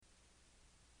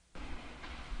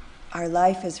our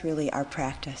life is really our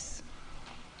practice.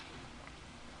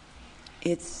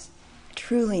 It's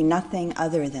truly nothing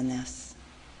other than this.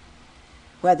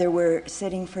 Whether we're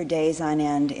sitting for days on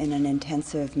end in an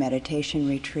intensive meditation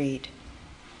retreat,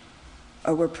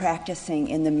 or we're practicing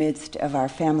in the midst of our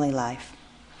family life,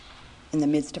 in the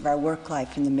midst of our work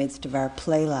life, in the midst of our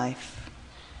play life,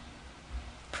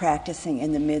 practicing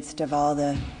in the midst of all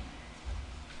the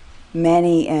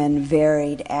many and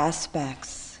varied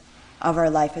aspects of our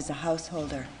life as a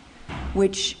householder,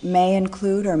 which may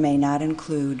include or may not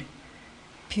include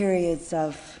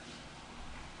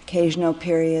occasional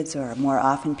periods or more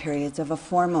often periods of a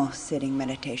formal sitting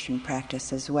meditation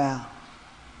practice as well.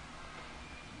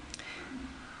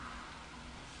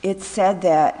 It's said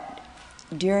that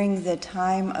during the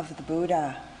time of the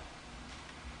Buddha,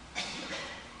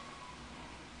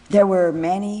 there were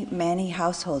many, many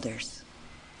householders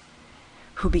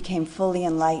who became fully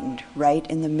enlightened right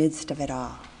in the midst of it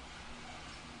all.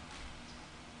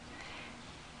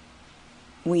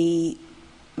 We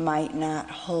might not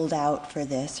hold out for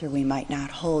this, or we might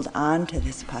not hold on to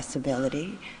this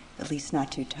possibility, at least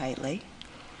not too tightly.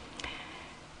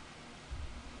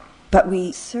 But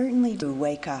we certainly do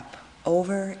wake up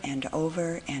over and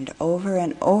over and over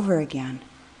and over again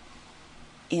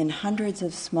in hundreds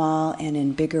of small and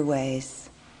in bigger ways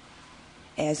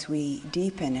as we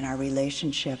deepen in our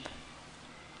relationship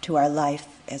to our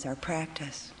life as our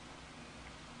practice.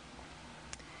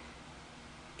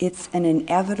 It's an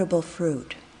inevitable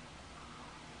fruit,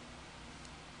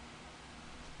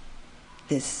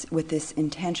 with this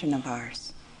intention of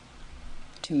ours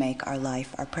to make our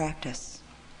life our practice.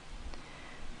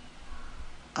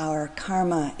 Our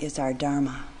karma is our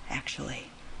Dharma, actually.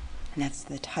 And that's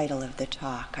the title of the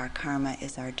talk. Our karma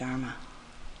is our Dharma.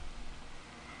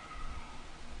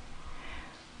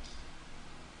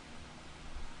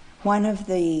 One of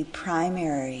the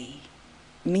primary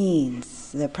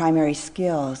means, the primary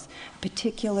skills,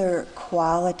 particular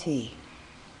quality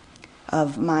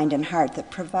of mind and heart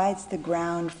that provides the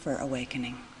ground for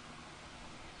awakening,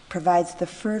 provides the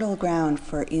fertile ground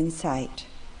for insight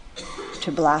to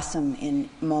blossom in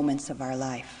moments of our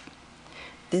life.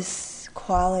 This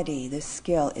quality, this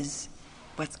skill, is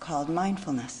what's called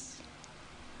mindfulness.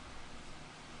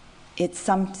 It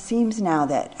seems now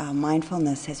that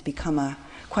mindfulness has become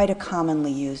quite a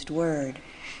commonly used word.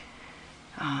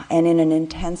 And in an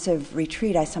intensive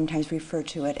retreat, I sometimes refer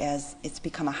to it as it's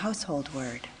become a household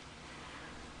word.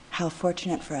 How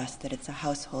fortunate for us that it's a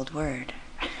household word.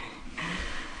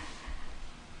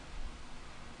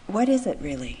 What is it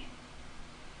really?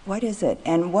 What is it?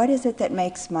 And what is it that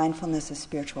makes mindfulness a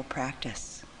spiritual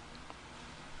practice?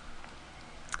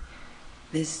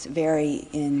 This very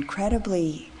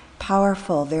incredibly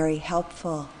powerful, very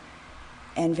helpful,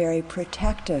 and very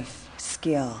protective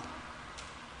skill.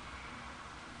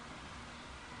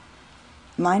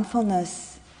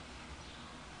 Mindfulness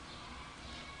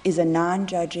is a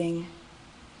non-judging,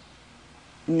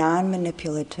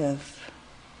 non-manipulative,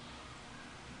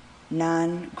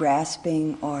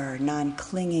 non-grasping or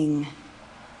non-clinging,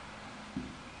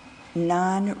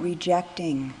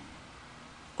 non-rejecting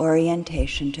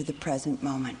orientation to the present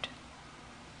moment.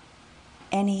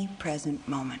 Any present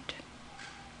moment.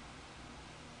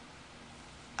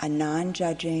 A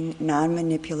non-judging,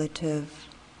 non-manipulative,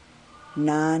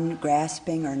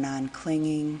 non-grasping or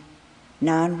non-clinging,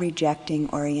 non-rejecting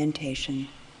orientation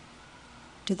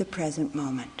to the present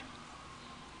moment.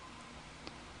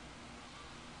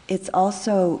 It's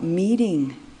also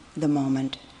meeting the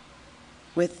moment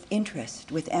with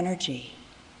interest, with energy.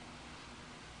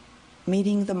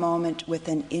 Meeting the moment with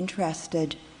an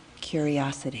interested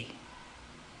curiosity.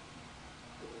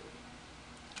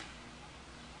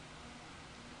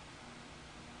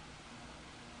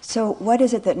 So what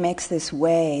is it that makes this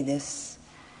way,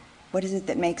 what is it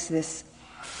that makes this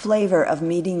flavor of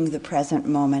meeting the present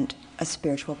moment a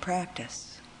spiritual practice?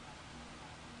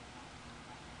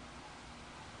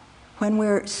 When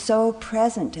we're so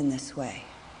present in this way,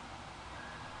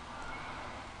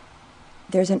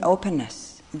 there's an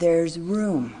openness, there's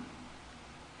room,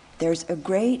 there's a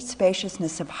great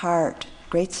spaciousness of heart,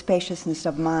 great spaciousness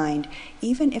of mind,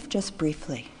 even if just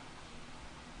briefly.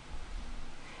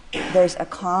 There's a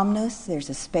calmness, there's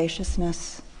a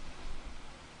spaciousness,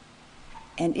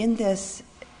 and in this,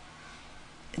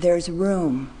 there's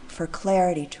room for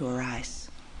clarity to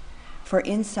arise, for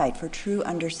insight, for true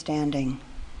understanding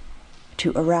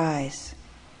to arise,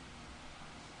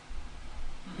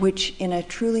 which in a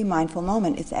truly mindful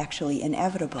moment is actually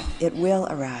inevitable. It will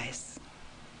arise.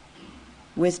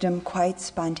 Wisdom quite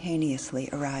spontaneously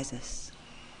arises.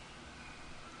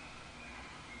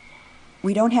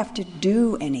 We don't have to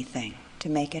do anything to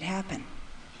make it happen.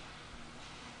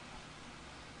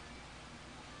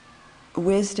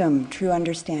 Wisdom, true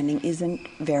understanding, isn't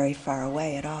very far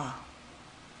away at all.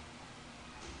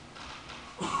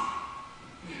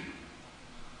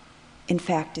 In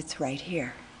fact, it's right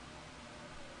here.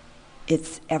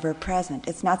 It's ever present.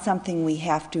 It's not something we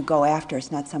have to go after.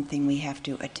 It's not something we have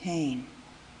to attain.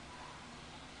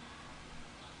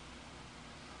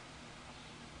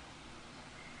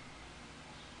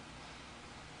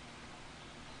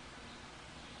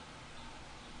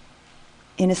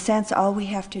 In a sense, all we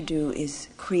have to do is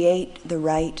create the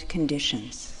right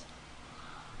conditions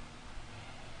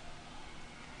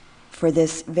for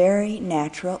this very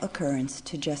natural occurrence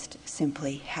to just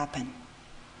simply happen.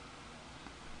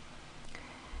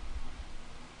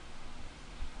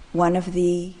 One of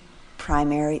the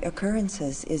primary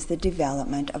occurrences is the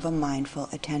development of a mindful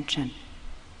attention.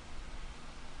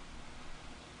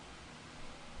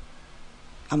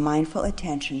 A mindful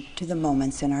attention to the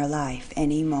moments in our life,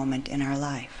 any moment in our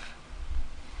life.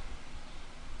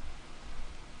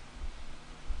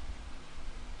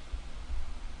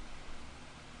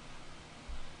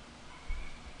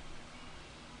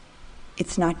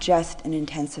 It's not just an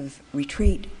intensive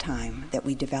retreat time that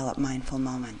we develop mindful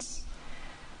moments,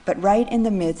 but right in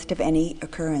the midst of any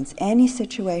occurrence, any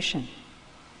situation,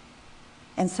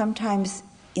 and sometimes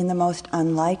in the most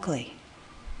unlikely,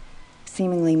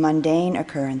 seemingly mundane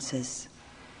occurrences,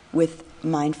 with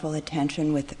mindful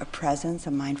attention, with a presence,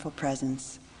 a mindful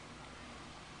presence,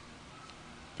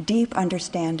 deep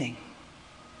understanding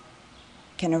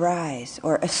can arise,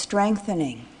 or a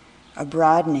strengthening, a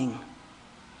broadening,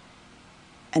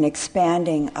 an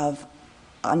expanding of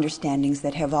understandings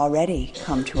that have already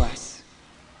come to us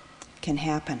can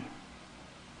happen.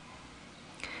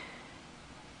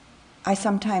 I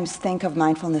sometimes think of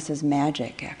mindfulness as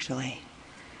magic, actually,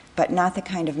 but not the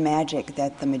kind of magic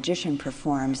that the magician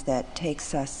performs that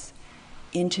takes us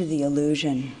into the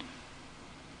illusion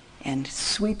and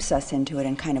sweeps us into it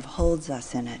and kind of holds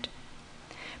us in it.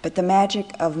 But the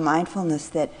magic of mindfulness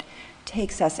that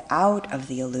takes us out of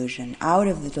the illusion, out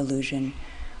of the delusion,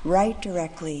 right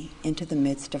directly into the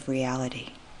midst of reality.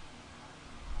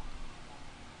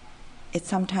 It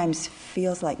sometimes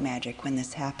feels like magic when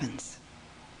this happens,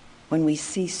 when we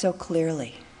see so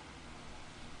clearly,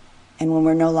 and when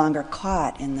we're no longer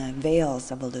caught in the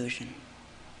veils of illusion.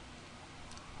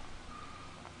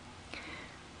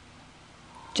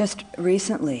 Just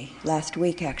recently, last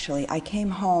week actually, I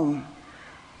came home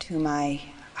to my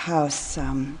house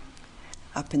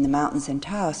up in the mountains in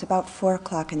Taos about 4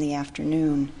 o'clock in the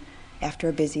afternoon after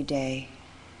a busy day,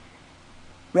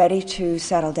 ready to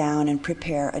settle down and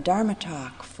prepare a Dharma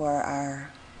talk for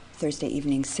our Thursday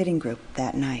evening sitting group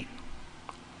that night.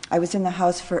 I was in the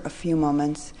house for a few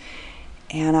moments,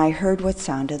 and I heard what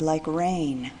sounded like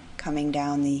rain coming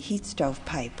down the heat stove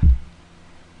pipe.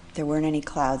 There weren't any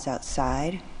clouds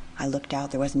outside. I looked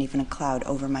out, there wasn't even a cloud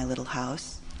over my little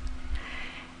house.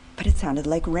 But it sounded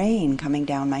like rain coming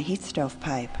down my heat stove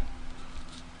pipe.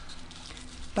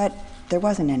 But there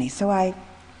wasn't any, so I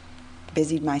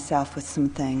busied myself with some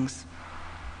things.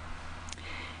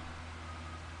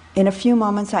 In a few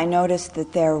moments, I noticed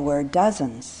that there were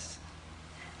dozens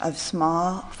of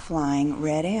small flying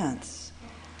red ants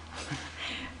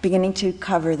beginning to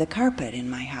cover the carpet in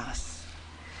my house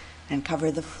and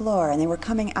cover the floor, and they were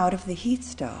coming out of the heat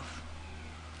stove.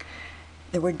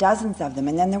 There were dozens of them,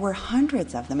 and then there were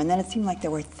hundreds of them, and then it seemed like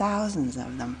there were thousands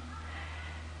of them.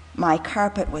 My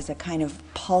carpet was a kind of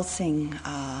pulsing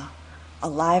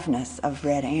aliveness of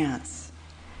red ants.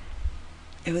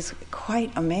 It was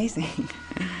quite amazing.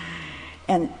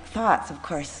 And thoughts, of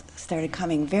course, started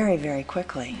coming very, very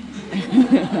quickly.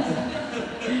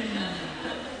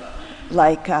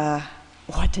 Like,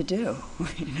 what to do,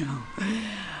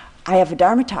 I have a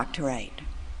Dharma talk to write,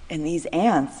 and these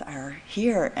ants are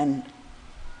here, and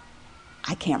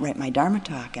I can't write my Dharma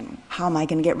talk, and how am I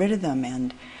going to get rid of them?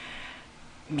 And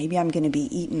maybe I'm going to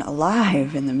be eaten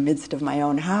alive in the midst of my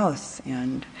own house.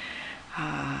 And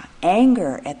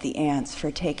anger at the ants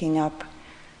for taking up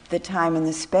the time and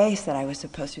the space that I was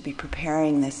supposed to be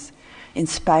preparing this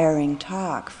inspiring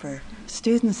talk for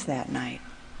students that night.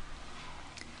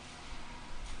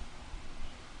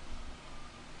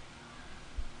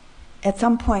 At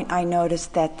some point I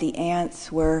noticed that the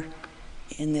ants were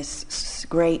in this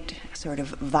great sort of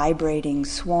vibrating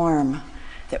swarm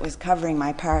that was covering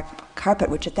my carpet,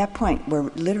 which at that point were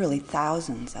literally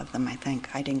thousands of them, I think.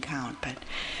 I didn't count, but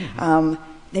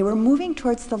they were moving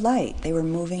towards the light. They were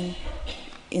moving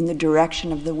in the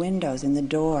direction of the windows and the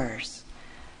doors.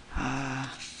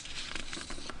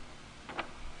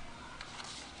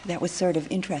 That was sort of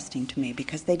interesting to me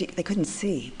because they couldn't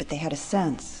see, but they had a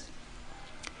sense.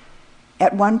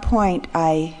 At one point,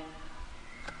 I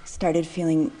started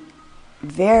feeling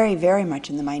very, very much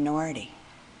in the minority.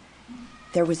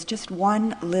 There was just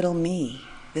one little me,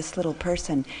 this little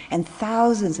person, and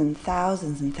thousands and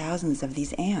thousands and thousands of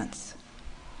these ants.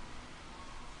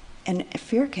 And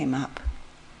fear came up.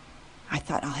 I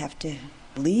thought, I'll have to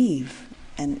leave.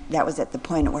 And that was at the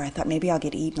point where I thought, maybe I'll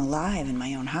get eaten alive in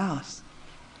my own house.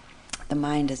 The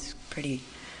mind is pretty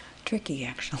tricky,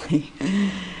 actually.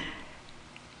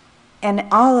 And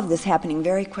all of this happening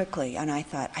very quickly, and I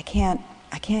thought, I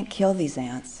can't kill these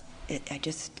ants. I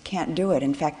just can't do it.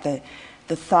 In fact, the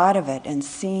thought of it and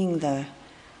seeing the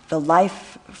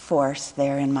life force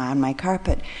there on my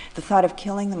carpet, the thought of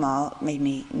killing them all made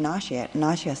me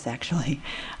nauseous actually.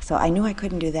 So I knew I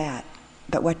couldn't do that.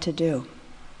 But what to do?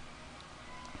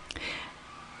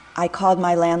 I called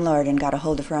my landlord and got a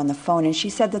hold of her on the phone, and she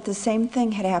said that the same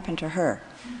thing had happened to her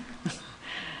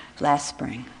last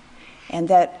spring, and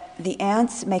that the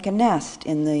ants make a nest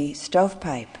in the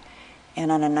stovepipe,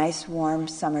 and on a nice warm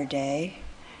summer day,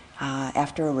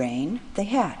 after a rain, they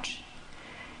hatch.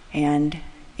 And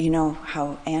you know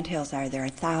how anthills are. There are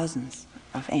thousands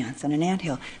of ants in an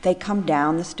anthill. They come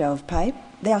down the stovepipe.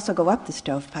 They also go up the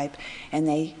stovepipe, and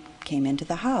they came into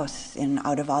the house and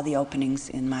out of all the openings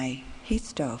in my heat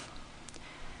stove.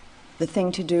 The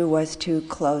thing to do was to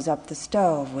close up the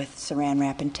stove with saran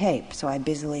wrap and tape, so I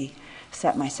busily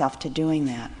set myself to doing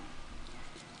that.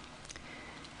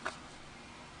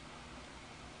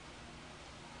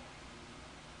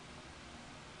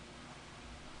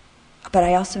 But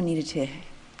I also needed to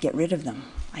get rid of them.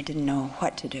 I didn't know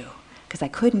what to do because I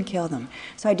couldn't kill them.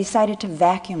 So I decided to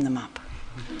vacuum them up.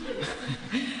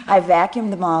 I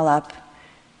vacuumed them all up.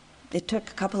 It took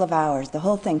a couple of hours. The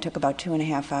whole thing took about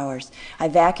 2.5 hours. I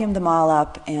vacuumed them all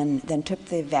up and then took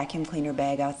the vacuum cleaner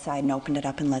bag outside and opened it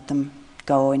up and let them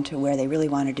go into where they really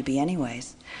wanted to be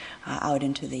anyways, out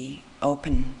into the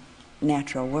open,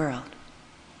 natural world.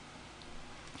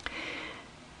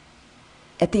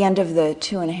 At the end of the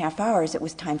 2.5 hours, it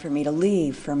was time for me to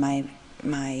leave for my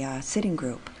sitting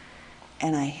group.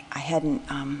 And I hadn't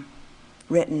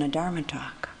written a Dharma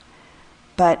talk.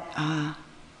 But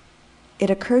it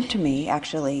occurred to me,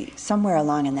 actually, somewhere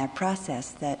along in that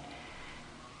process, that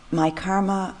my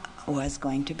karma was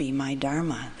going to be my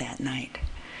Dharma that night.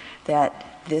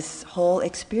 That this whole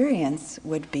experience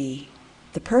would be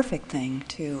the perfect thing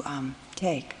to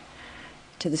take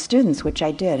to the students, which I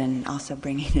did, and also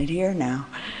bringing it here now.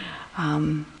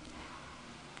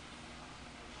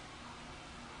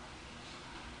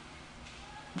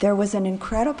 There was an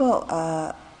incredible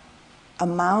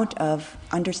amount of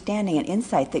understanding and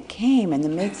insight that came in the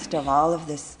midst of all of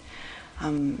this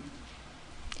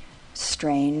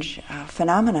strange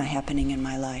phenomena happening in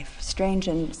my life, strange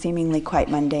and seemingly quite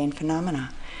mundane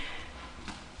phenomena.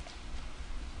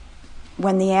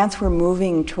 When the ants were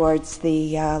moving towards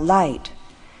the light,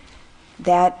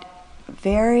 that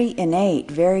very innate,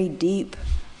 very deep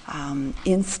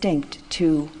instinct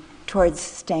towards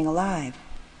staying alive,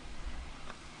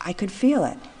 I could feel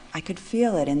it. I could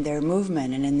feel it in their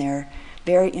movement and in their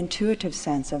very intuitive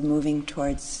sense of moving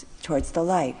towards the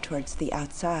light, towards the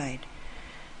outside.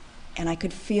 And I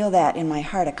could feel that in my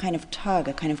heart, a kind of tug,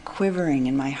 a kind of quivering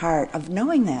in my heart of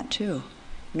knowing that too,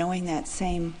 knowing that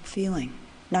same feeling,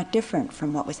 not different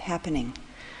from what was happening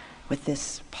with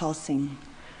this pulsing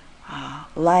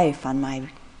life on my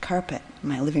carpet,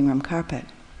 my living room carpet.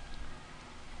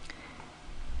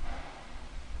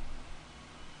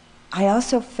 I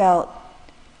also felt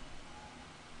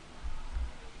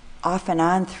off and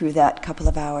on through that couple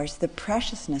of hours the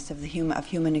preciousness of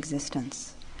human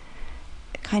existence.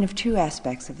 Kind of two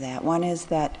aspects of that. One is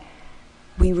that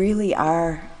we really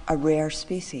are a rare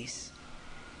species.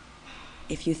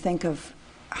 If you think of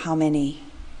how many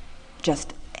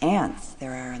just ants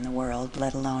there are in the world,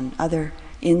 let alone other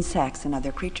insects and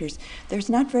other creatures, there's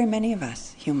not very many of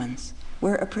us humans.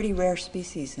 We're a pretty rare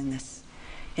species in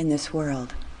this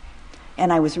world.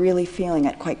 And I was really feeling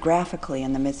it quite graphically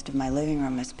in the midst of my living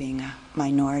room as being a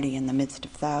minority in the midst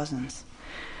of thousands.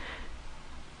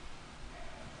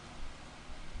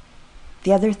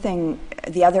 The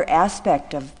other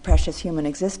aspect of precious human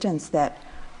existence that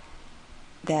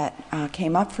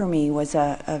came up for me was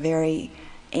a very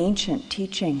ancient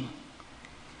teaching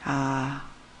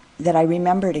that I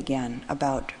remembered again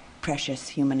about precious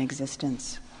human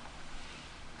existence,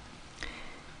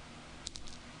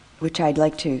 which I'd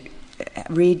like to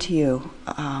read to you.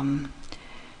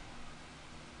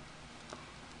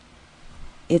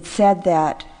 It said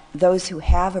that those who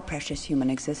have a precious human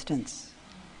existence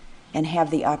and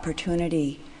have the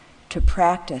opportunity to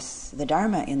practice the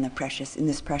Dharma in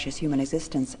this precious human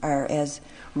existence are as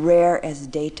rare as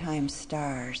daytime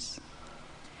stars.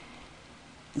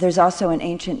 There's also an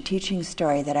ancient teaching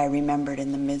story that I remembered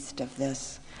in the midst of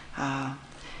this that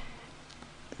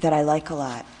I like a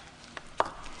lot.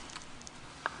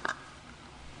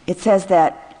 It says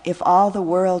that if all the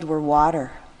world were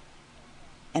water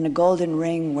and a golden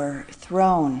ring were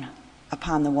thrown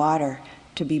upon the water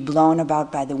to be blown about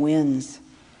by the winds,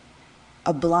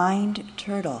 a blind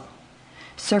turtle,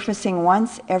 surfacing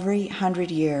once every 100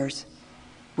 years,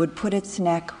 would put its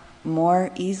neck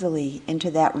more easily into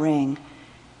that ring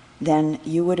than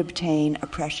you would obtain a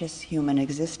precious human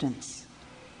existence.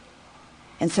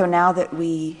 And so now that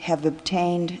we have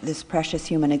obtained this precious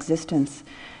human existence,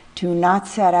 to not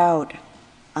set out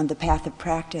on the path of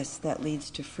practice that leads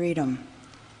to freedom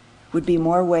would be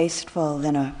more wasteful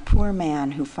than a poor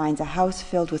man who finds a house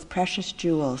filled with precious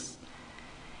jewels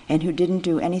and who didn't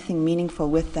do anything meaningful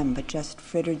with them but just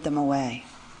frittered them away.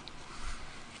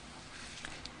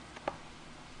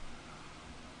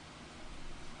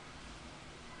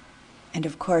 And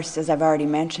of course, as I've already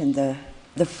mentioned,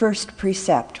 the first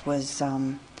precept was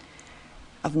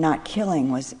of not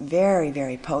killing was very,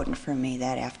 very potent for me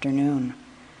that afternoon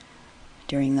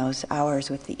during those hours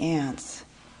with the ants.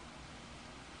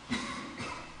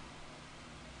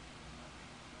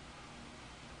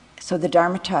 So the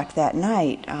Dharma talk that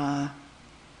night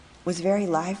was very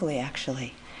lively,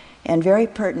 actually, and very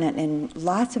pertinent in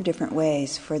lots of different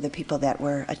ways for the people that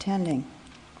were attending.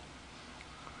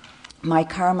 My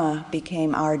karma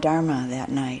became our Dharma that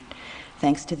night,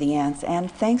 thanks to the ants, and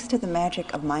thanks to the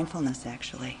magic of mindfulness,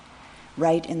 actually,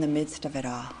 right in the midst of it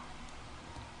all.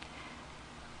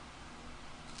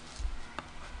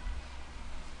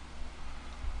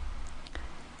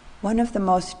 One of the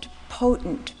most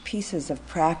potent pieces of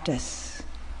practice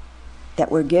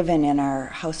that we're given in our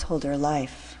householder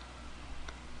life,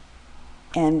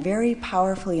 and very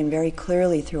powerfully and very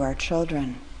clearly through our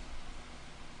children,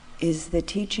 is the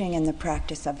teaching and the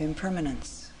practice of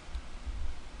impermanence,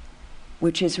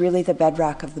 which is really the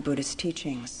bedrock of the Buddhist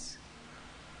teachings.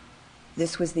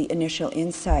 This was the initial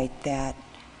insight that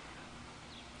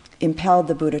impelled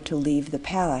the Buddha to leave the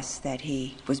palace that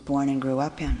he was born and grew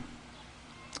up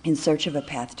in search of a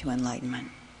path to enlightenment.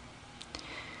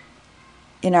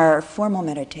 In our formal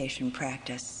meditation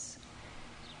practice,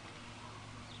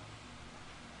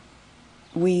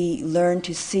 we learn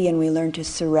to see and we learn to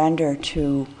surrender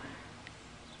to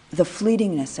the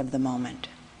fleetingness of the moment.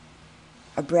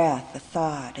 A breath, a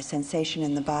thought, a sensation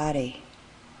in the body,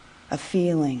 a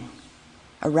feeling,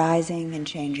 arising and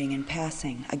changing and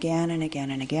passing again and again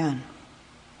and again.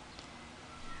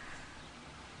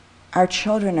 Our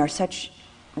children are such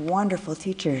wonderful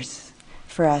teachers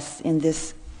for us in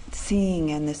this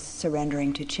seeing and this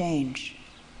surrendering to change.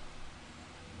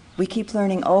 We keep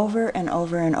learning over and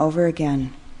over and over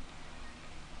again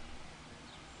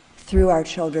through our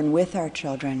children, with our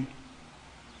children,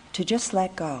 to just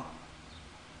let go.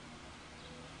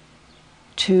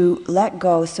 To let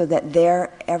go so that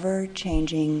their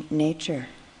ever-changing nature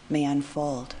may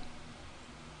unfold.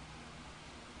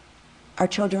 Our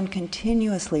children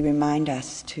continuously remind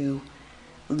us to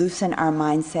loosen our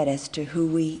mindset as to who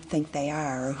we think they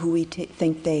are, or who we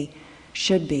think they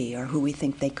should be, or who we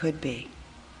think they could be.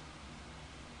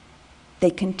 They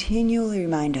continually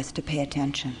remind us to pay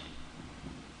attention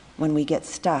when we get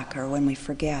stuck or when we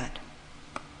forget,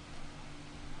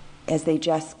 as they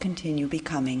just continue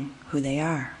becoming who they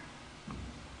are.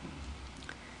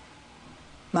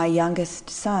 My youngest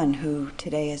son, who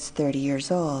today is 30 years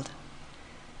old,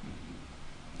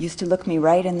 used to look me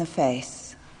right in the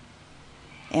face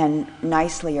and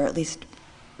nicely, or at least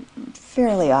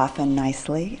fairly often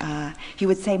nicely, he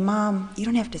would say, "Mom, you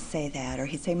don't have to say that," or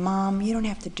he'd say, "Mom, you don't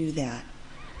have to do that."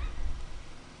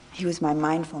 He was my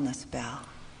mindfulness bell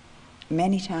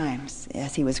many times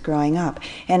as he was growing up.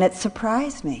 And it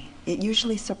surprised me. It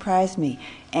usually surprised me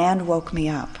and woke me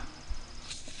up.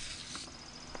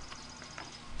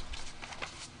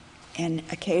 And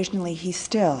occasionally he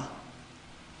still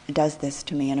does this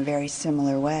to me in a very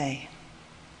similar way.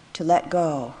 To let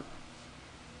go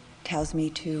tells me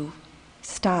to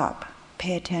stop,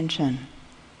 pay attention,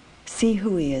 see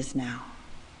who he is now.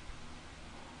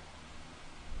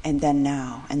 And then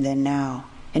now, and then now.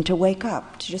 And to wake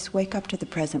up, to just wake up to the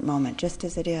present moment, just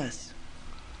as it is.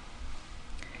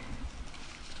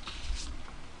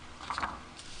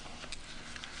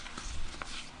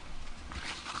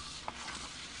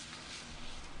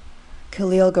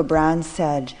 Khalil Gibran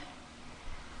said,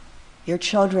 "Your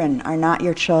children are not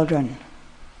your children.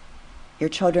 Your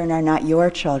children are not your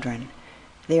children.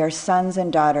 They are sons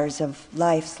and daughters of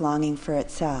life's longing for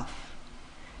itself.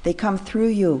 They come through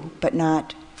you, but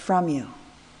not from you.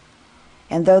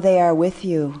 And though they are with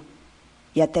you,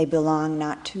 yet they belong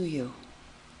not to you.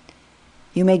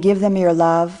 You may give them your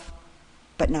love,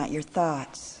 but not your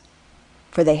thoughts,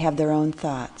 for they have their own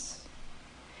thoughts.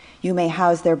 You may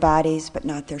house their bodies, but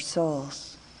not their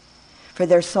souls, for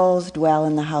their souls dwell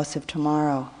in the house of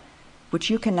tomorrow, which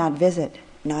you cannot visit,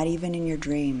 not even in your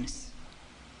dreams.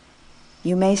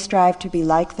 You may strive to be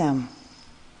like them,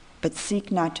 but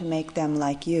seek not to make them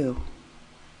like you.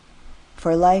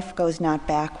 For life goes not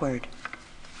backward,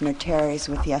 nor tarries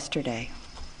with yesterday.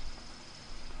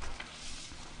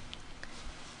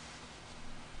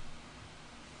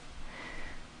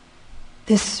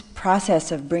 This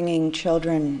process of bringing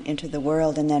children into the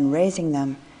world and then raising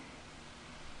them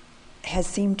has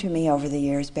seemed to me over the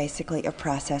years basically a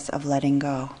process of letting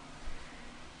go.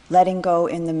 Letting go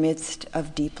in the midst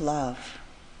of deep love.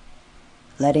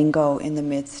 Letting go in the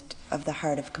midst of the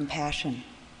heart of compassion.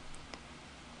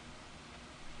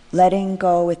 Letting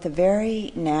go with the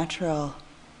very natural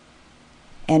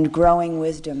and growing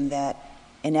wisdom that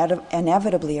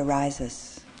inevitably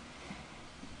arises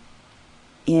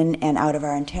in and out of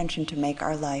our intention to make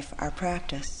our life our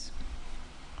practice.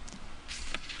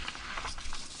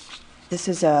 This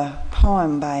is a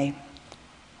poem by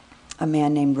a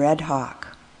man named Red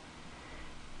Hawk.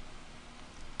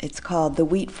 It's called "The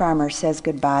Wheat Farmer Says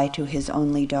Goodbye to His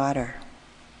Only Daughter."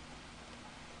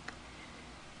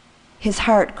 His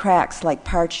heart cracks like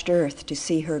parched earth to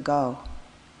see her go,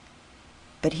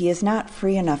 but he is not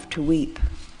free enough to weep.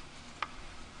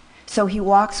 So he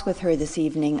walks with her this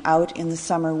evening out in the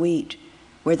summer wheat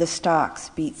where the stalks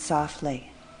beat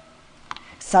softly.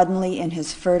 Suddenly in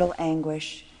his fertile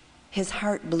anguish, his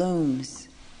heart blooms,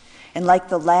 and like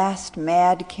the last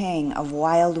mad king of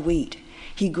wild wheat,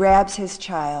 he grabs his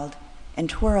child and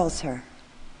twirls her.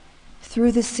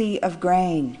 Through the sea of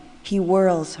grain, he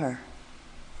whirls her.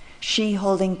 She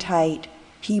holding tight,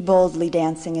 he boldly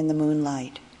dancing in the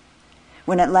moonlight.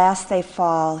 When at last they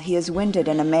fall, he is winded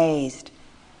and amazed.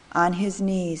 On his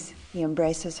knees, he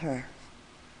embraces her.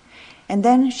 And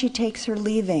then she takes her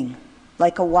leaving,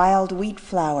 like a wild wheat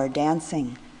flower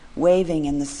dancing, waving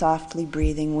in the softly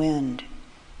breathing wind.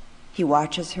 He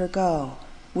watches her go,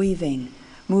 weaving,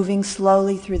 moving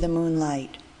slowly through the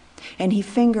moonlight, and he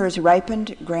fingers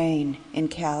ripened grain in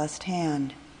calloused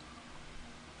hand.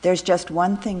 There's just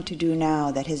one thing to do now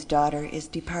that his daughter is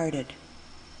departed,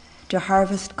 to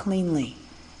harvest cleanly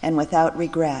and without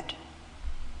regret.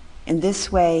 In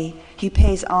this way, he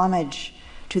pays homage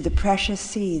to the precious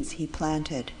seeds he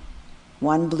planted.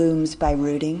 One blooms by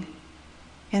rooting,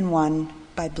 and one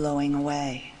by blowing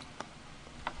away.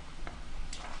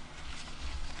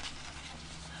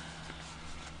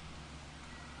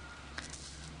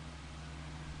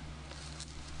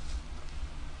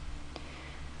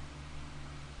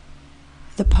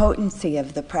 The potency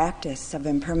of the practice of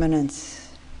impermanence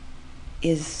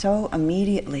is so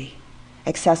immediately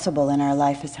accessible in our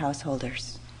life as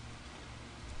householders,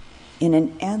 in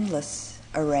an endless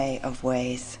array of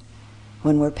ways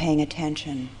when we're paying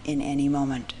attention in any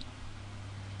moment.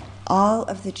 All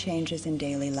of the changes in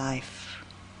daily life,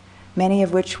 many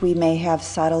of which we may have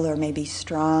subtle or maybe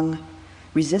strong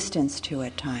resistance to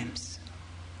at times.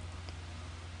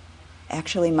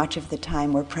 Actually, much of the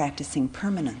time we're practicing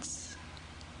permanence,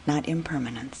 not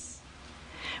impermanence.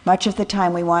 Much of the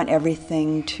time we want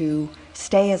everything to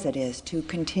stay as it is, to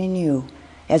continue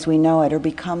as we know it, or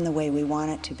become the way we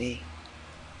want it to be.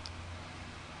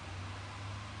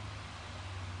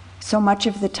 So much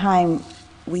of the time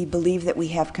we believe that we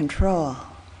have control,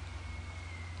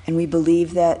 and we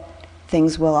believe that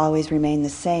things will always remain the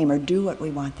same or do what we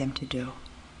want them to do.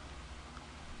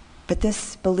 But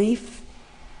this belief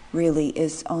really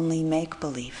is only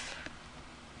make-believe.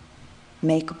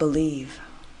 Make-believe.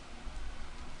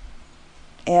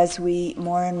 As we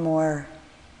more and more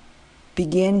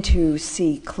begin to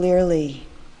see clearly,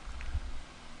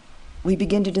 we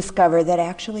begin to discover that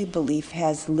actually belief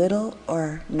has little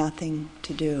or nothing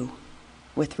to do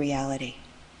with reality.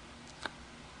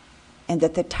 And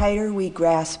that the tighter we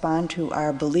grasp onto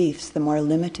our beliefs, the more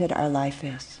limited our life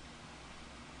is.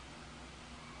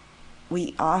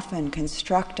 We often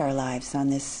construct our lives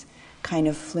on this kind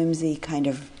of flimsy, kind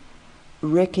of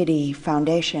rickety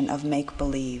foundation of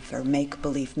make-believe or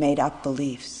make-believe, made-up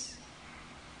beliefs,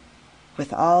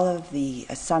 with all of the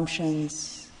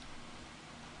assumptions,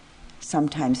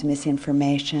 sometimes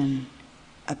misinformation,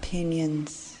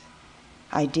 opinions,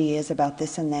 ideas about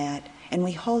this and that, and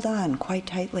we hold on quite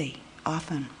tightly,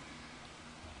 often.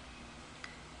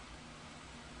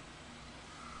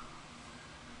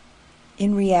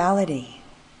 In reality,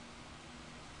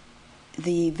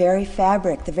 the very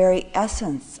fabric, the very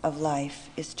essence of life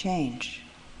is change.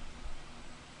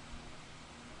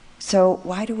 So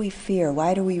why do we fear?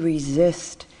 Why do we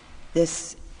resist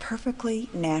this perfectly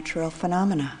natural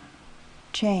phenomena?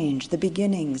 Change, the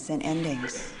beginnings and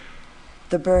endings,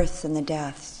 the births and the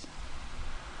deaths.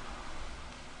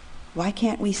 Why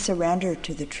can't we surrender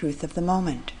to the truth of the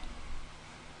moment?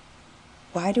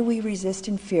 Why do we resist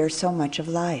and fear so much of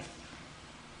life?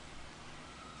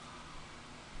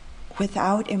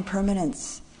 Without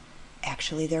impermanence,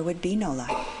 actually there would be no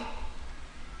life.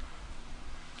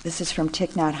 This is from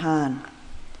Thich Nhat Hanh.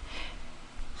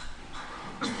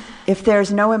 If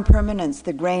there's no impermanence,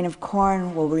 the grain of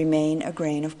corn will remain a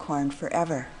grain of corn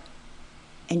forever,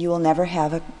 and you will never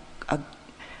have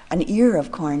an ear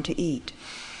of corn to eat.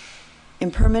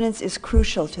 Impermanence is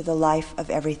crucial to the life of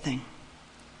everything.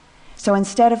 So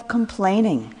instead of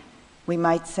complaining, we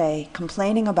might say,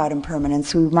 complaining about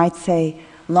impermanence, we might say,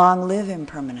 long live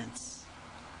impermanence.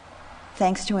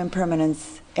 Thanks to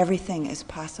impermanence, everything is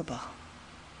possible.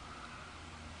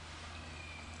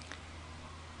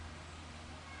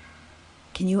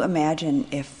 Can you imagine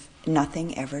if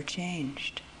nothing ever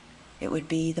changed? It would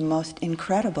be the most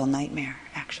incredible nightmare,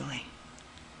 actually.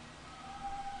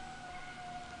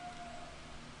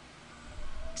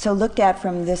 So looked at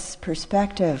from this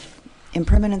perspective,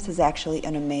 impermanence is actually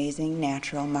an amazing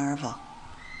natural marvel.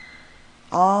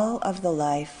 All of the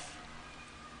life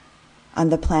on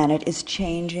the planet is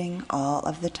changing all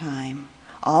of the time.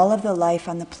 All of the life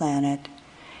on the planet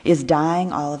is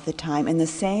dying all of the time in the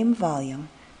same volume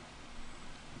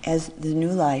as the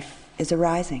new life is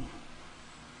arising.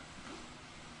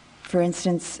 For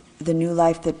instance, the new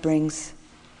life that brings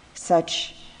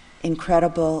such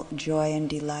incredible joy and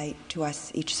delight to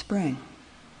us each spring,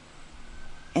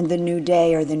 and the new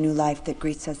day or the new life that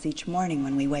greets us each morning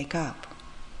when we wake up.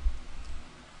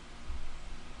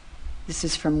 This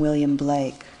is from William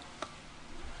Blake.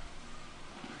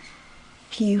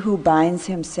 He who binds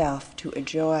himself to a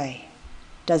joy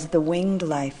does the winged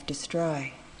life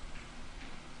destroy.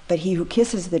 But he who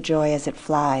kisses the joy as it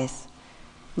flies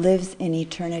lives in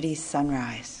eternity's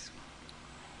sunrise.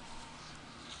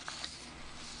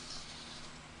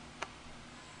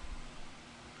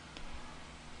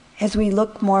 As we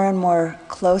look more and more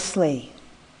closely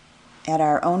at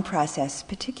our own process,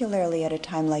 particularly at a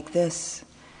time like this,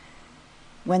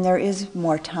 when there is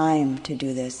more time to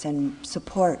do this and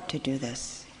support to do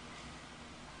this,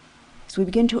 as we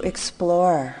begin to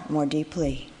explore more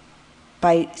deeply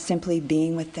by simply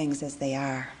being with things as they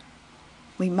are,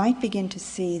 we might begin to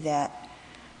see that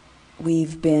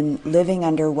we've been living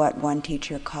under what one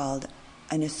teacher called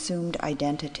an assumed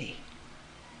identity.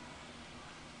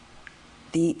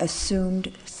 The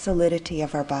assumed solidity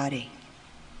of our body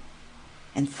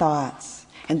and thoughts,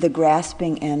 and the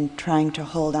grasping and trying to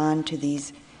hold on to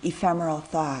these ephemeral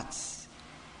thoughts,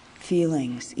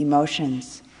 feelings,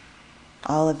 emotions,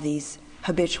 all of these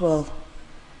habitual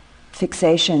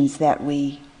fixations that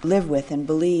we live with and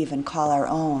believe and call our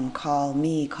own, call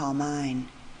me, call mine,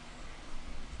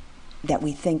 that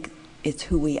we think it's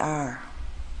who we are.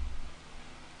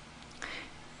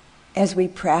 As we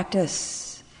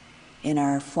practice in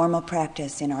our formal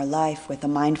practice, in our life with a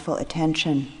mindful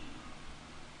attention,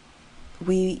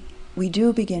 we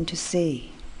do begin to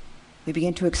see, we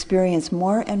begin to experience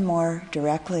more and more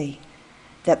directly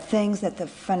that the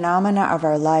phenomena of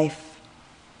our life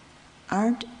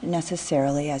aren't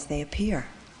necessarily as they appear,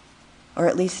 or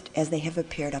at least as they have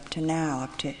appeared up to now,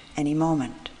 up to any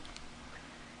moment.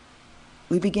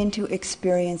 We begin to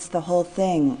experience the whole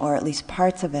thing, or at least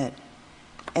parts of it,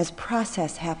 as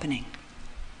process happening,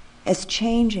 as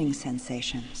changing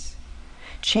sensations,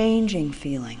 changing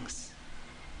feelings,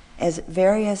 as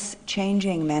various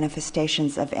changing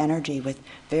manifestations of energy with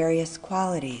various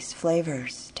qualities,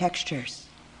 flavors, textures.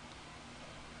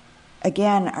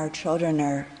 Again, our children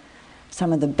are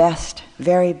some of the best,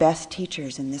 very best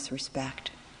teachers in this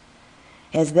respect,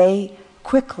 as they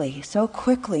so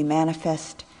quickly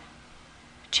manifest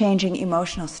changing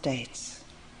emotional states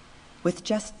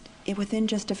within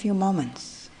just a few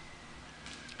moments.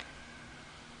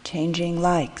 Changing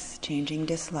likes, changing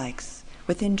dislikes,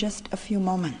 within just a few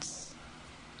moments.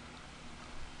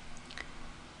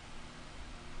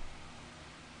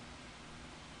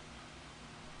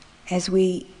 As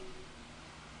we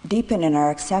deepen in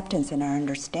our acceptance and our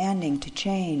understanding to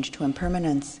change, to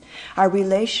impermanence, our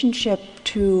relationship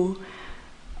to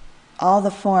all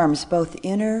the forms, both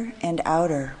inner and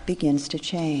outer, begins to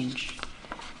change.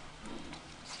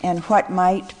 And what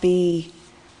might be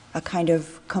a kind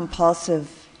of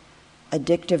compulsive,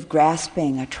 addictive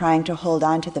grasping, a trying to hold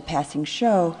on to the passing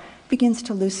show, begins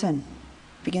to loosen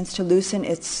begins to loosen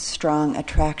its strong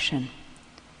attraction.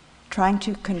 Trying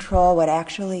to control what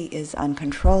actually is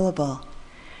uncontrollable,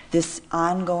 this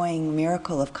ongoing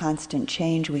miracle of constant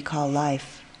change we call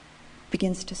life,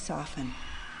 begins to soften.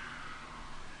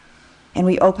 And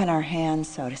we open our hands,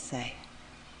 so to say.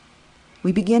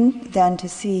 We begin then to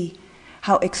see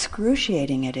how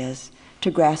excruciating it is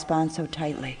to grasp on so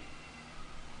tightly.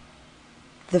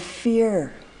 The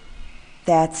fear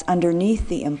that's underneath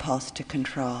the impulse to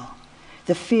control,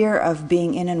 the fear of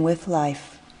being in and with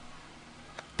life,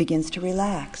 begins to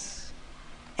relax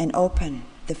and open.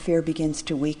 The fear begins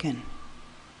to weaken.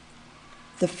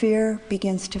 The fear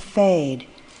begins to fade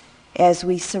as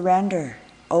we surrender,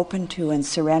 open to and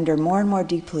surrender more and more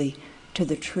deeply to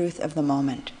the truth of the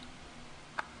moment.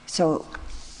 So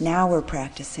now we're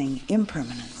practicing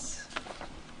impermanence.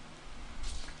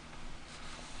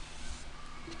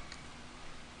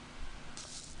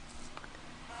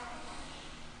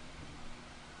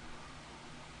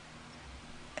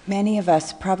 Many of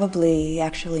us, probably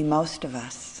actually most of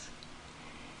us,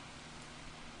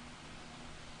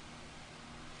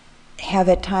 have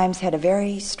at times had a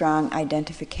very strong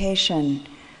identification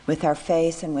with our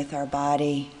face and with our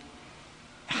body,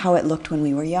 how it looked when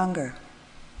we were younger.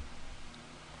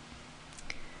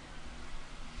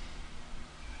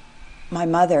 My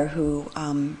mother, who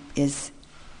is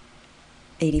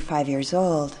 85 years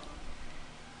old,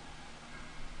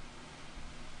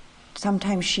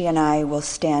 sometimes she and I will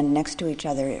stand next to each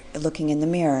other looking in the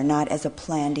mirror, not as a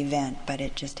planned event, but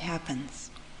it just happens.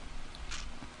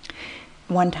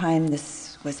 One time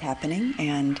this was happening,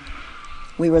 and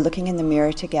we were looking in the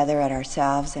mirror together at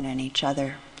ourselves and at each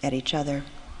other.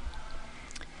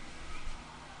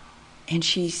 And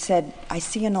she said, "I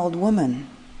see an old woman."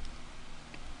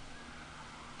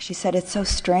 She said, "It's so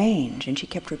strange." And she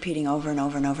kept repeating over and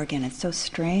over and over again, "It's so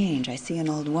strange. I see an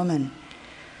old woman."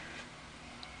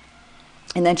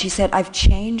 And then she said, "I've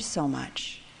changed so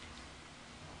much.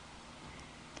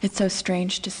 It's so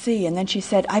strange to see." And then she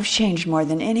said, "I've changed more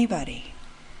than anybody.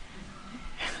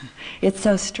 It's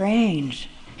so strange."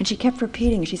 And she kept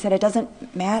repeating. She said, "It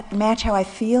doesn't match how I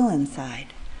feel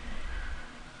inside.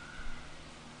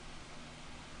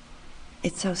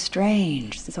 It's so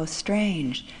strange, so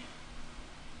strange."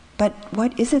 But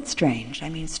what is it strange? I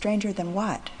mean, stranger than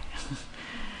what?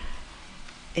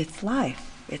 It's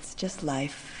life. It's just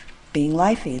life being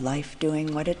lifey, life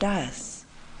doing what it does,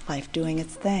 life doing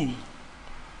its thing.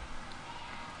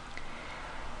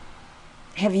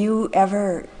 Have you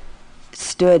ever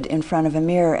stood in front of a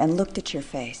mirror and looked at your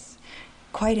face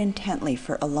quite intently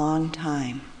for a long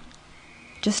time?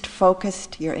 Just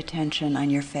focused your attention on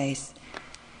your face.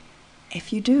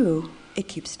 If you do, it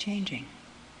keeps changing.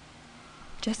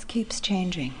 Just keeps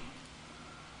changing.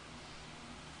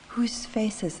 Whose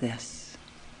face is this?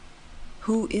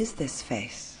 Who is this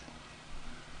face?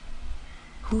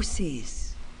 Who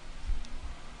sees?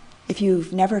 If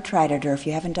you've never tried it, or if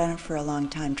you haven't done it for a long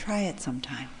time, try it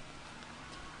sometime.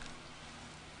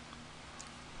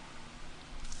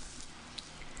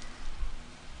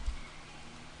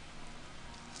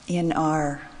 In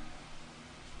our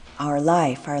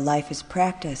life is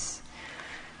practice.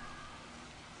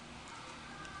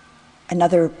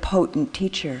 Another potent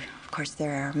teacher, of course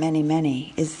there are many,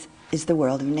 many, is the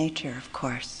world of nature, of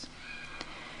course.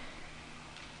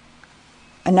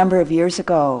 A number of years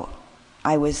ago,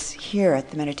 I was here at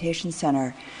the meditation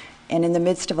center, and in the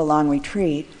midst of a long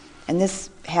retreat, and this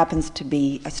happens to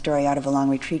be a story out of a long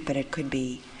retreat, but it could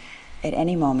be at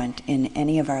any moment in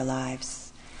any of our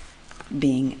lives,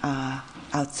 being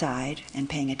outside and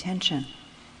paying attention.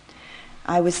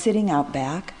 I was sitting out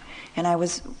back, and I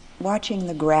was watching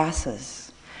the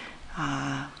grasses.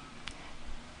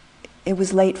 It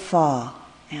was late fall,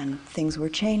 and things were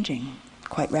changing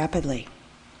quite rapidly.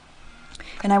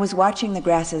 And I was watching the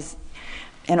grasses,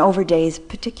 and over days,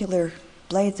 particular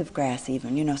blades of grass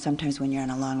even. You know, sometimes when you're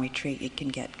on a long retreat, you can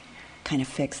get kind of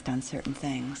fixed on certain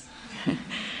things.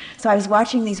 So I was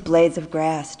watching these blades of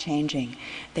grass changing.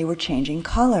 They were changing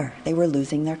color. They were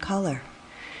losing their color.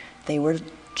 They were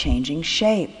changing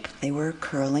shape. They were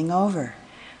curling over.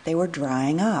 They were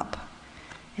drying up.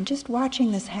 And just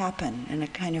watching this happen in a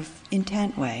kind of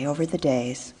intent way over the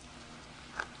days.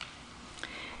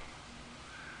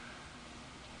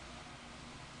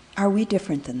 Are we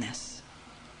different than this?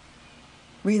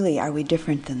 Really, are we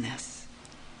different than this?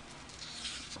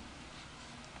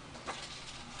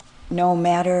 No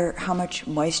matter how much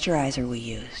moisturizer we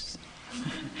use,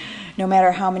 no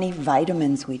matter how many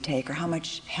vitamins we take or how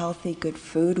much healthy, good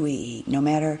food we eat, no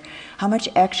matter how much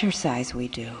exercise we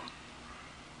do,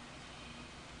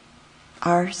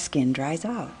 our skin dries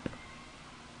out.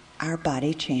 Our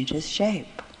body changes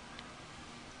shape.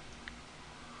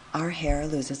 our hair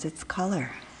loses its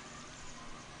color.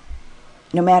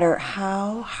 No matter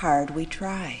how hard we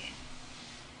try,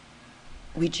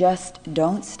 we just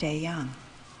don't stay young.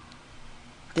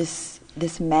 This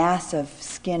mass of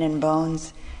skin and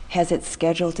bones has its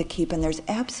schedule to keep, and there's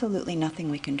absolutely nothing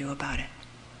we can do about it.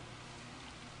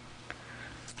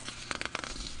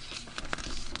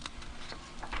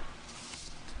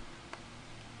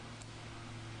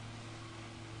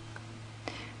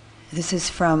 This is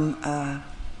from a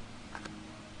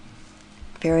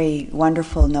very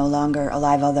wonderful, no longer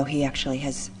alive, although he actually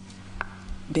has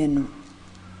been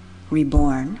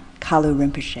reborn, Kalu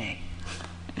Rinpoche.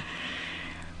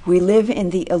 We live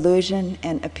in the illusion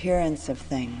and appearance of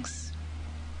things.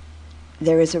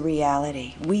 There is a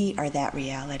reality. We are that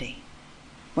reality.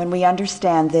 When we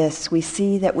understand this, we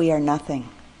see that we are nothing.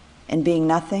 And being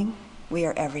nothing, we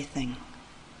are everything.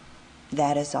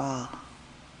 That is all.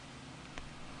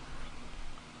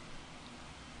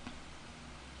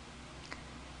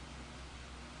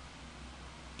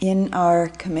 In our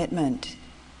commitment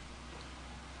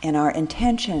and our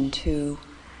intention to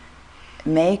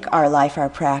make our life our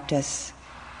practice,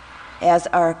 as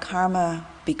our karma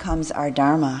becomes our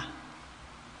Dharma,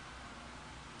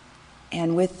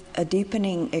 and with a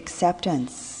deepening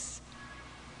acceptance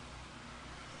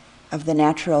of the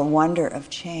natural wonder of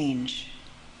change,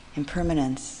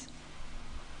 impermanence,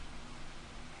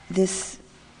 this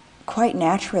quite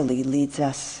naturally leads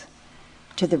us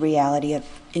to the reality of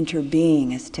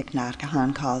interbeing, as Thich Nhat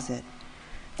Hanh calls it,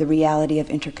 the reality of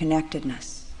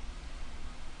interconnectedness,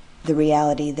 the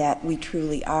reality that we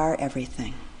truly are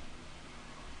everything.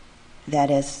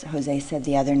 That, as Jose said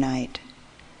the other night,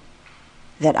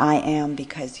 that I am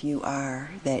because you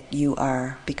are, that you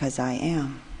are because I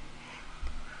am.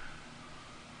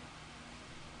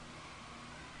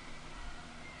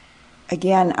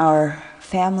 Again, our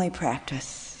family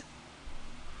practice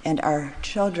and our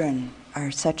children are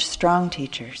such strong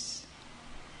teachers.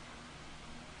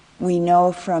 We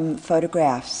know from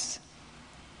photographs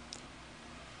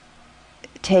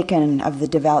taken of the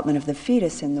development of the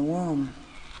fetus in the womb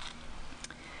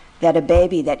that a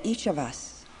baby, that each of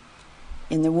us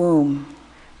in the womb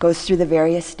goes through the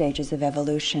various stages of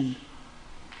evolution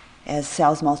as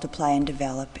cells multiply and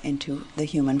develop into the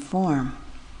human form.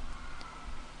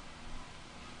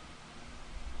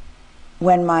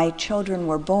 When my children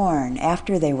were born,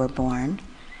 after they were born,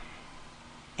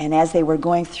 and as they were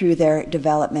going through their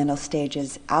developmental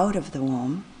stages out of the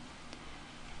womb,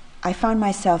 I found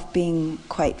myself being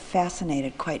quite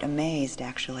fascinated, quite amazed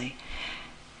actually,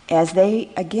 as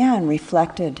they again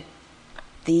reflected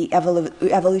the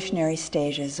evolutionary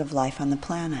stages of life on the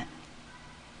planet.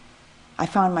 I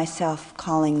found myself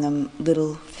calling them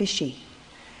little fishy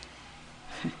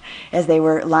as they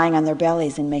were lying on their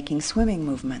bellies and making swimming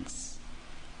movements.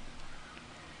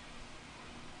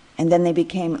 And then they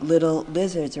became little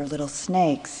lizards or little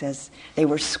snakes as they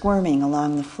were squirming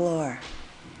along the floor.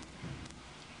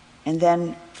 And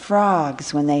then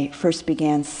frogs when they first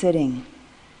began sitting,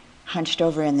 hunched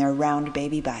over in their round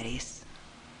baby bodies.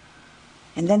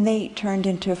 And then they turned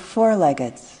into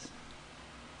four-leggeds,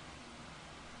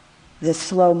 the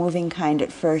slow-moving kind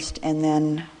at first, and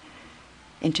then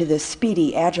into the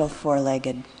speedy, agile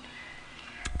four-legged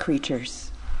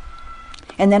creatures.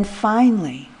 And then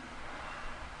finally,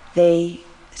 they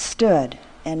stood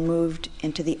and moved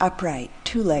into the upright,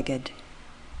 two-legged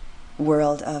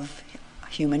world of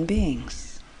human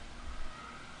beings.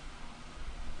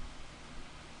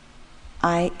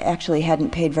 I actually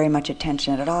hadn't paid very much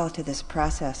attention at all to this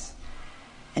process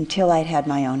until I'd had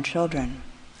my own children.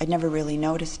 I'd never really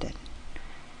noticed it.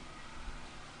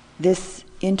 This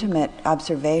intimate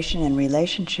observation and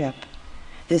relationship,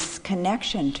 this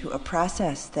connection to a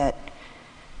process that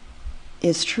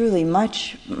is truly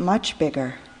much, much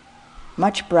bigger,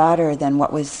 much broader than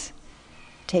what was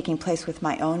taking place with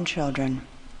my own children,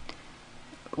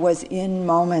 was in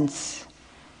moments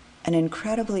an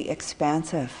incredibly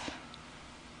expansive,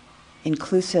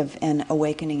 inclusive, and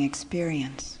awakening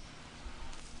experience.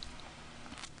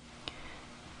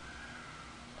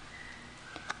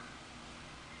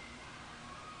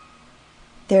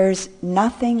 There's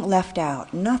nothing left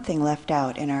out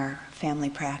in our family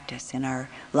practice, in our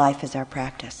life as our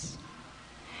practice,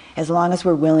 as long as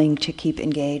we're willing to keep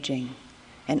engaging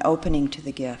and opening to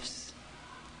the gifts.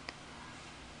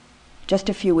 Just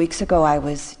a few weeks ago, I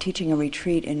was teaching a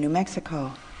retreat in New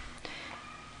Mexico.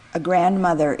 A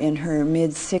grandmother in her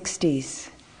mid-60s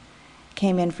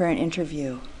came in for an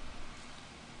interview.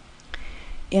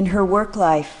 In her work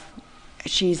life,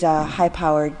 she's a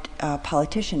high-powered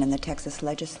politician in the Texas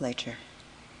legislature.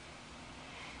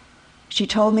 She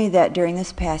told me that during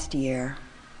this past year,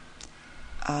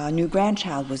 a new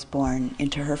grandchild was born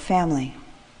into her family.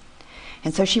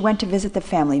 And so she went to visit the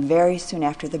family very soon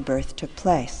after the birth took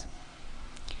place.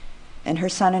 And her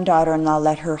son and daughter-in-law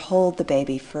let her hold the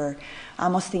baby for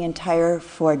almost the entire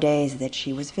 4 days that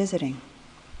she was visiting.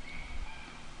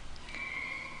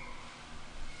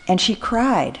 And she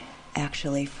cried,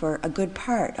 actually, for a good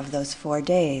part of those 4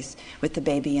 days with the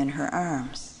baby in her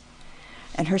arms.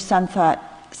 And her son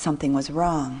thought something was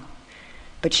wrong.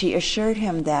 But she assured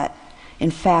him that, in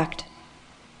fact,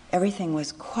 everything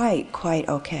was quite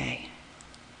okay.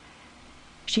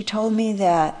 She told me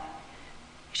that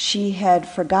she had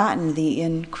forgotten the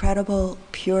incredible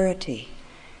purity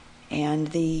and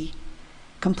the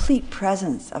complete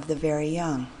presence of the very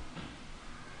young.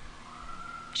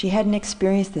 She hadn't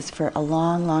experienced this for a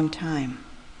long time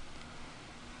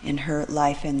in her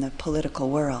life in the political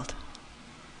world.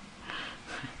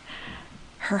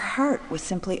 Her heart was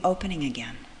simply opening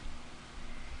again.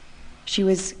 She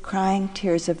was crying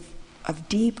tears of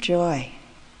deep joy,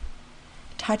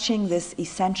 touching this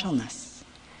essentialness,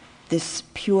 this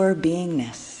pure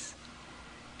beingness,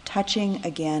 touching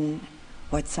again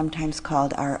what's sometimes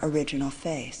called our original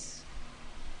face.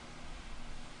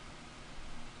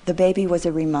 The baby was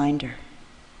a reminder,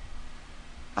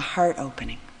 a heart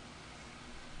opening.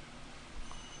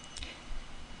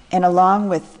 And along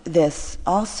with this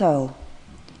also,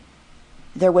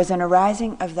 there was an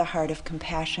arising of the heart of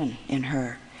compassion in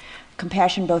her,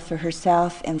 compassion both for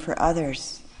herself and for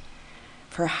others,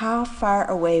 for how far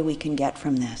away we can get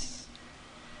from this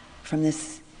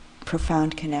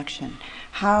profound connection,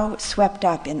 how swept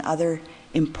up in other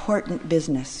important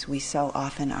business we so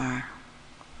often are.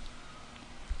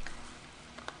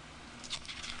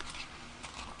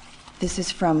 This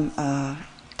is from a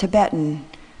Tibetan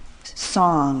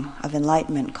song of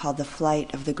enlightenment called The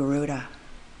Flight of the Garuda.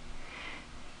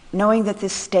 Knowing that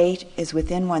this state is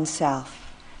within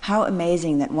oneself, how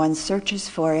amazing that one searches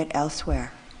for it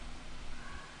elsewhere.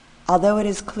 Although it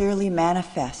is clearly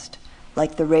manifest,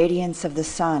 like the radiance of the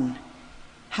sun,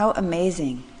 how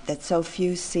amazing that so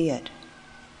few see it.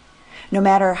 No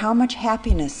matter how much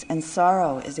happiness and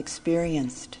sorrow is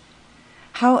experienced,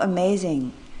 how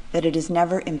amazing that it is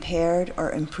never impaired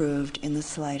or improved in the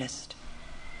slightest.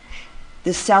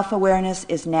 This self-awareness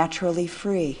is naturally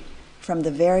free from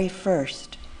the very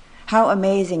first. How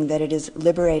amazing that it is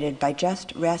liberated by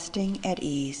just resting at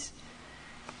ease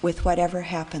with whatever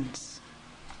happens.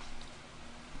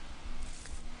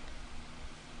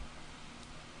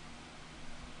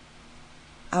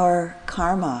 Our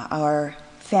karma, our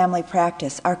family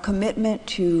practice, our commitment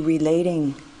to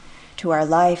relating to our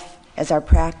life as our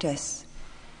practice,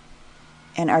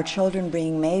 and our children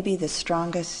being maybe the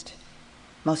strongest,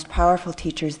 most powerful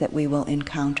teachers that we will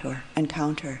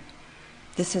encounter.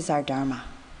 This is our Dharma.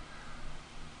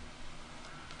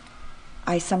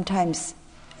 I sometimes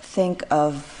think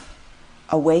of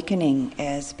awakening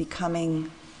as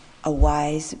becoming a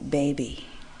wise baby.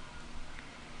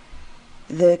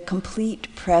 The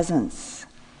complete presence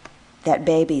that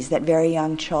babies, that very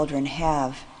young children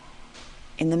have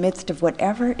in the midst of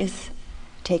whatever is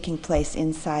taking place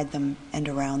inside them and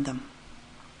around them.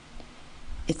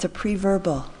 It's a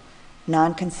pre-verbal,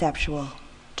 non-conceptual,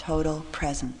 total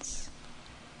presence.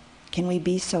 Can we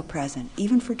be so present,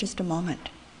 even for just a moment?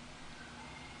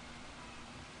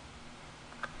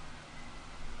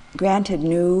 Granted,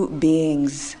 new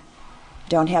beings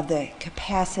don't have the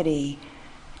capacity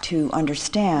to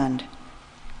understand,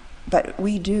 but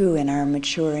we do in our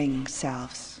maturing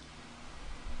selves.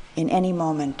 In any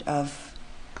moment of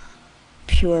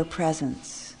pure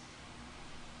presence,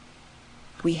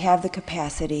 we have the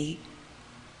capacity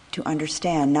to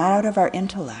understand, not out of our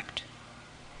intellect,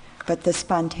 but the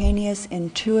spontaneous,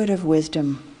 intuitive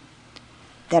wisdom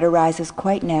that arises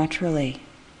quite naturally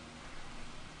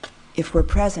if we're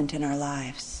present in our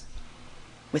lives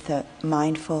with a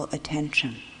mindful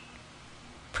attention,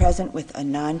 present with a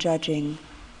non-judging,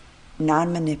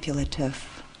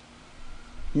 non-manipulative,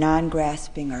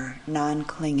 non-grasping or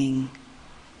non-clinging,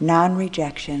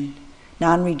 non-rejecting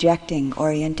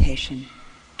orientation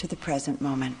to the present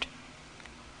moment.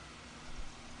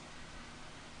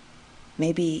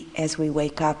 Maybe as we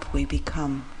wake up, we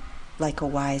become like a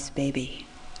wise baby.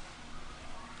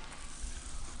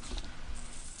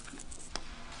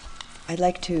 I'd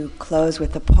like to close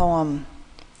with a poem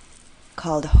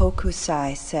called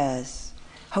Hokusai Says.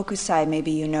 Hokusai,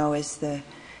 maybe you know, is the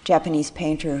Japanese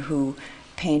painter who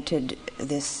painted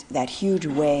that huge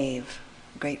wave,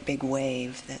 great big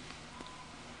wave that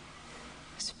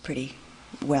is pretty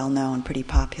well known, pretty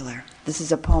popular. This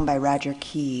is a poem by Roger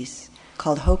Keyes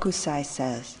called Hokusai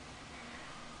Says.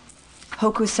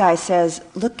 Hokusai says,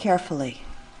 look carefully.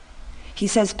 He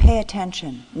says, pay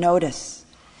attention, notice.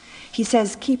 He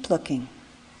says, keep looking,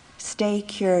 stay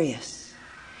curious.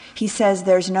 He says,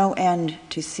 there's no end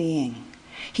to seeing.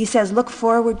 He says, look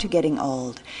forward to getting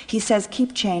old. He says,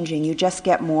 keep changing, you just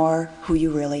get more who you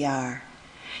really are.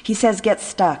 He says, get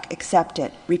stuck, accept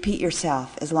it, repeat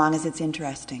yourself as long as it's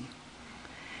interesting.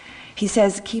 He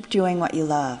says, keep doing what you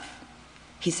love.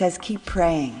 He says, keep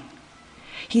praying.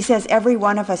 He says, every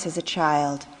one of us is a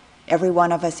child. Every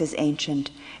one of us is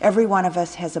ancient. Every one of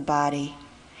us has a body.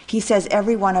 He says,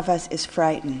 every one of us is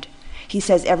frightened. He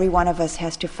says, every one of us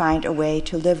has to find a way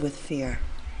to live with fear.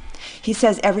 He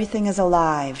says, everything is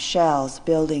alive, shells,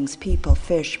 buildings, people,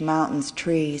 fish, mountains,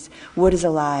 trees. Wood is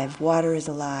alive, water is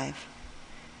alive.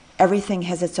 Everything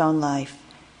has its own life.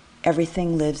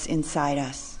 Everything lives inside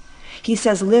us. He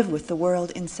says, live with the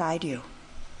world inside you.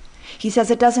 He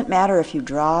says, it doesn't matter if you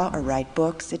draw or write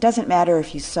books. It doesn't matter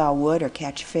if you saw wood or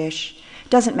catch fish. It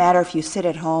doesn't matter if you sit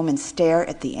at home and stare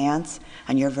at the ants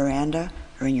on your veranda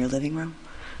or in your living room.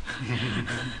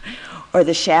 Or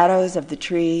the shadows of the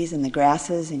trees and the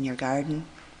grasses in your garden.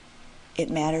 It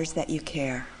matters that you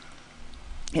care.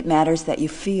 It matters that you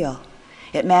feel.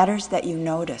 It matters that you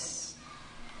notice.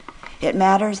 It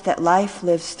matters that life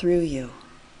lives through you.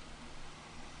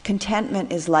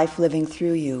 Contentment is life living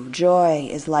through you. Joy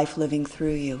is life living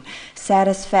through you.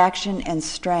 Satisfaction and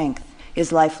strength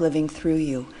is life living through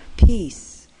you.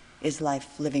 Peace is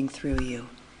life living through you.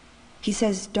 He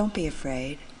says, don't be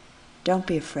afraid. Don't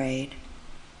be afraid.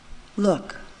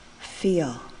 Look,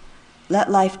 feel. Let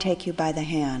life take you by the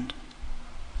hand.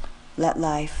 Let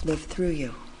life live through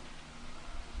you.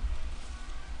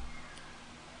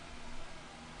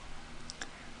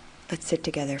 Let's sit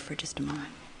together for just a moment.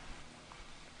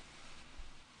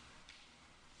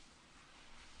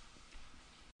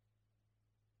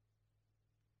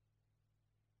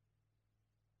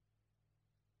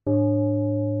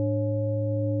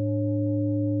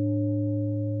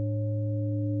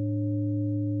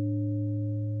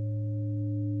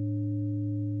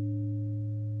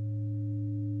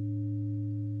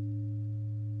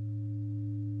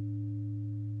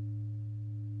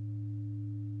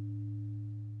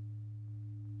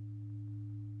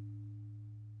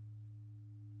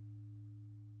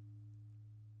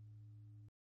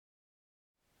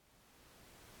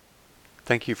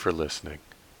 Thank you for listening.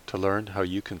 To learn how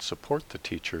you can support the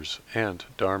teachers and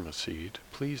Dharma Seed,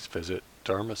 please visit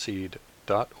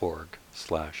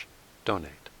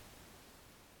dharmaseed.org/donate.